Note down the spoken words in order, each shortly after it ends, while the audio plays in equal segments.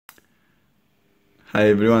Hi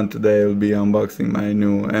everyone, today I'll be unboxing my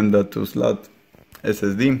new M.2 slot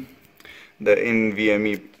SSD, the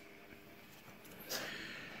NVMe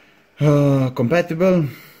compatible.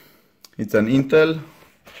 It's an Intel.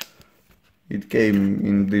 It came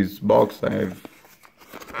in this box. I've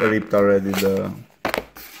ripped already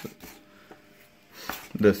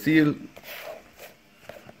the seal.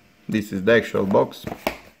 This is the actual box.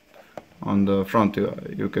 On the front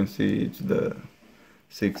you can see it's the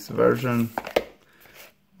 6th version.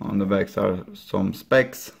 On the back are some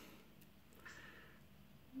specs.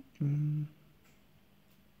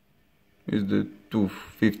 Is the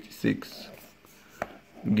 256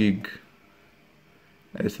 gig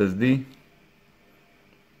SSD.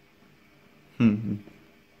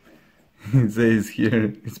 It says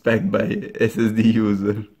here it's packed by SSD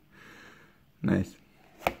user. Nice.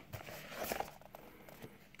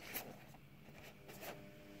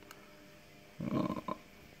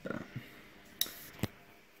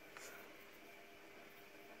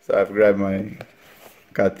 So I've grabbed my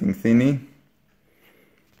cutting thingy.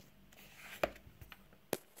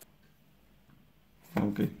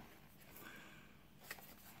 Okay.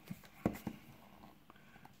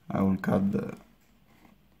 I will cut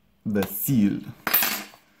the seal.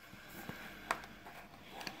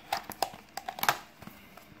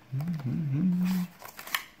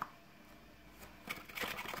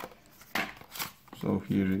 So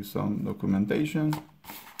here is some documentation.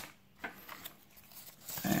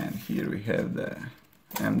 And here we have the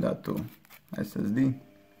M.2 SSD.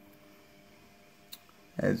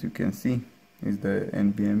 As you can see, is the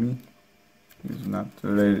NVMe. It's not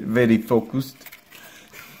very focused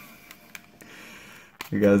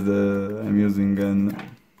because I'm using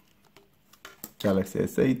an Galaxy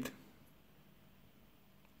S8.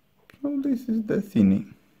 So this is the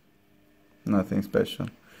thingy. Nothing special.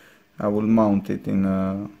 I will mount it in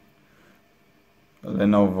a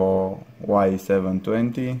Lenovo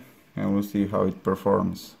Y720 and we'll see how it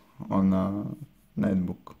performs on a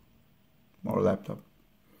netbook or laptop.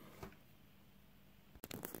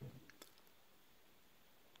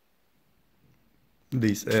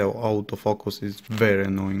 This autofocus is very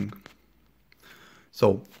annoying.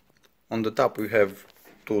 So on the top we have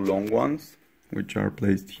two long ones which are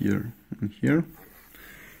placed here and here,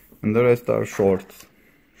 and the rest are short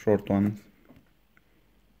ones.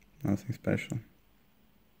 Nothing special.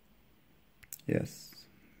 Yes,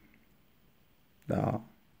 the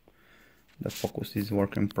focus is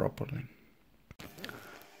working properly.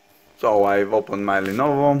 So I've opened my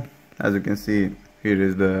Lenovo. As you can see, here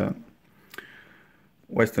is the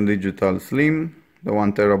Western Digital Slim, the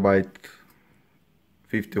 1TB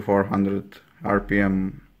 5400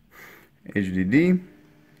 RPM HDD.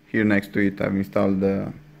 Here next to it I've installed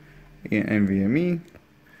the NVMe.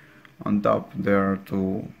 On top there are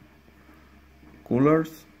two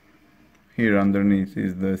coolers. Here underneath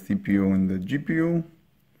is the CPU and the GPU.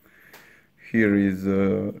 Here is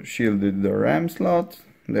shielded the RAM slot.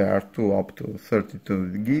 There are two up to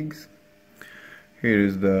 32 gigs. Here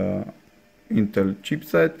is the Intel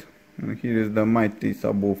chipset, and here is the mighty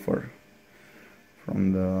subwoofer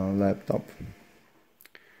from the laptop.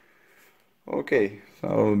 Okay, so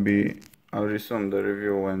I'll resume the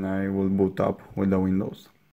review when I will boot up with the Windows.